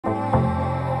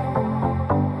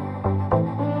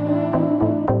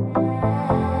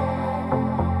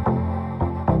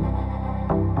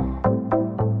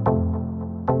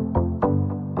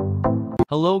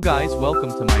Hello guys, welcome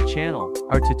to my channel.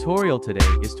 Our tutorial today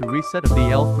is to reset the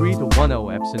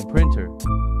L3210 Epson printer.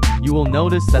 You will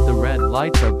notice that the red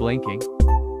lights are blinking.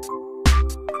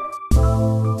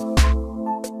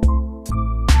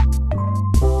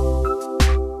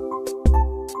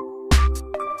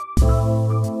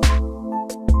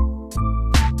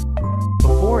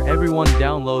 Before everyone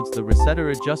downloads the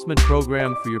resetter adjustment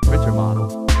program for your printer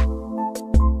model,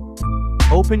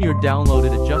 open your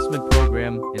downloaded adjustment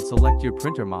program and select your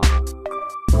printer model.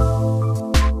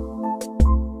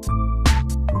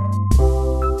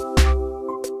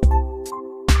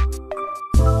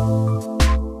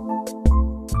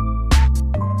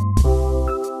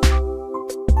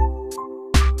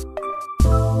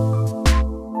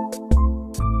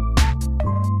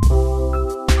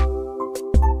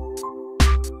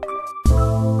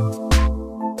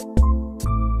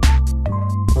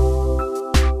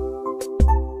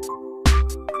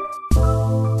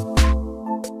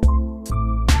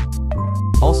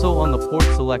 Also on the port,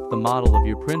 select the model of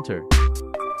your printer.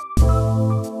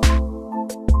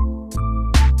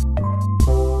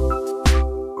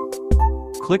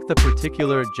 Click the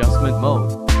particular adjustment mode.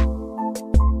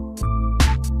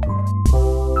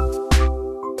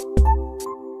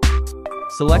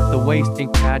 Select the waste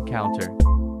ink pad counter.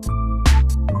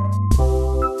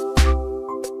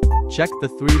 Check the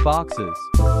 3 boxes.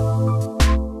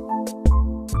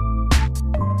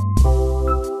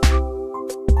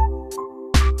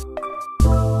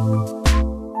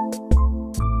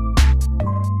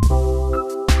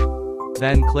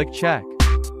 Then click check.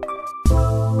 You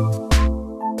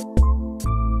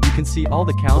can see all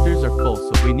the counters are full,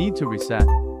 so we need to reset.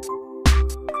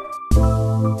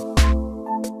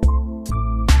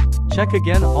 Check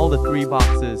again all the 3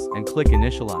 boxes and click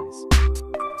initialize.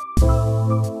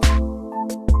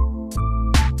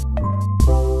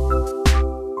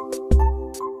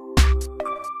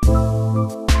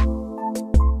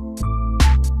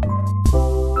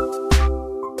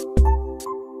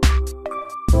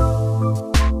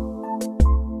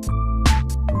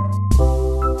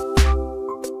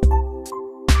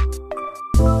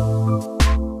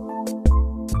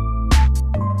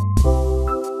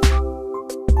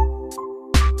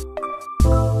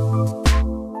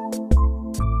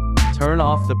 Turn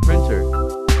off the printer.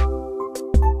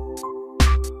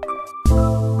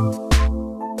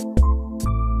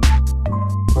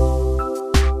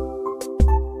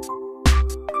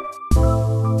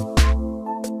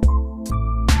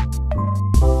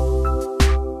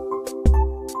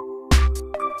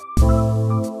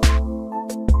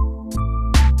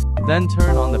 Then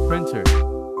turn on the printer.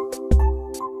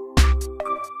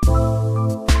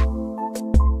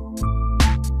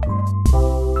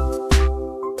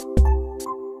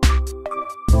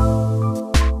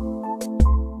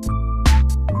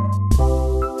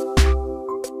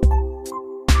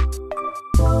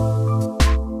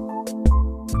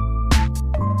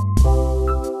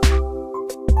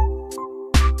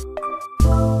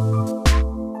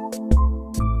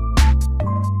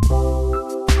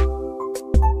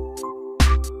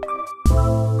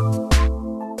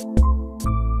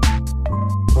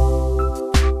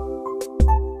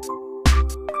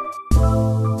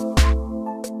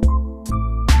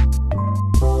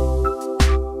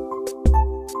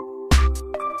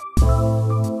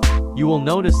 You will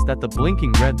notice that the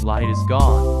blinking red light is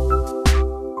gone.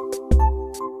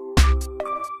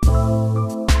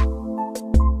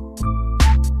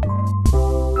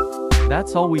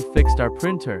 That's all, we fixed our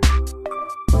printer.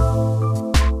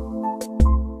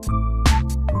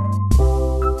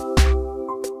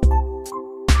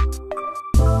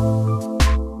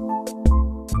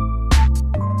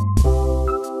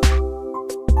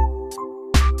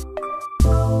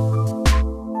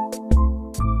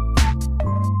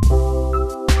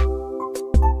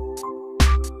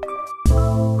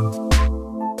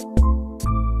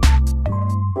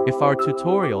 If our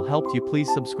tutorial helped you,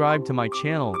 please subscribe to my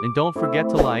channel and don't forget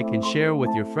to like and share with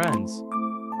your friends.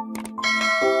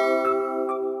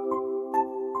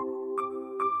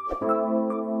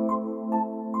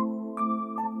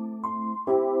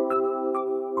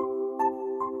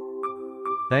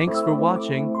 Thanks for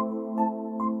watching.